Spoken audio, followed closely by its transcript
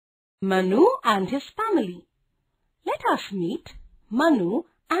Manu and his family. Let us meet Manu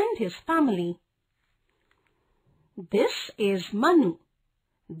and his family. This is Manu.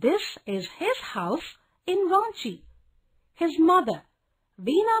 This is his house in Ranchi. His mother,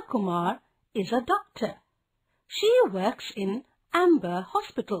 Veena Kumar, is a doctor. She works in Amber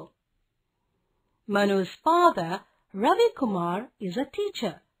Hospital. Manu's father, Ravi Kumar, is a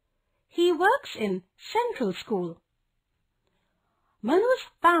teacher. He works in Central School. Manu's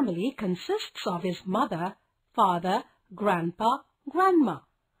family consists of his mother, father, grandpa, grandma,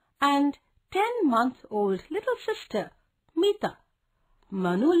 and 10-month-old little sister, Meeta.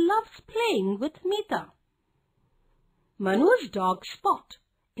 Manu loves playing with Meeta. Manu's dog Spot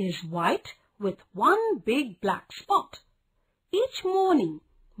is white with one big black spot. Each morning,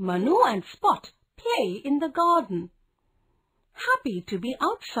 Manu and Spot play in the garden. Happy to be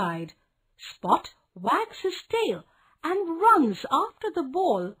outside, Spot wags his tail and runs after the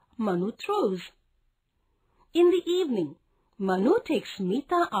ball Manu throws. In the evening, Manu takes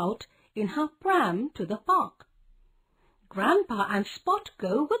Meeta out in her pram to the park. Grandpa and Spot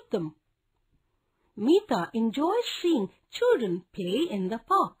go with them. Meeta enjoys seeing children play in the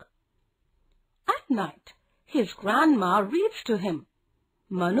park. At night, his grandma reads to him.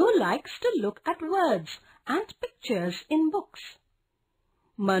 Manu likes to look at words and pictures in books.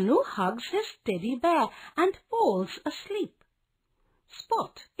 Manu hugs his teddy bear and falls asleep.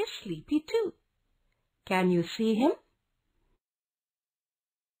 Spot is sleepy too. Can you see him?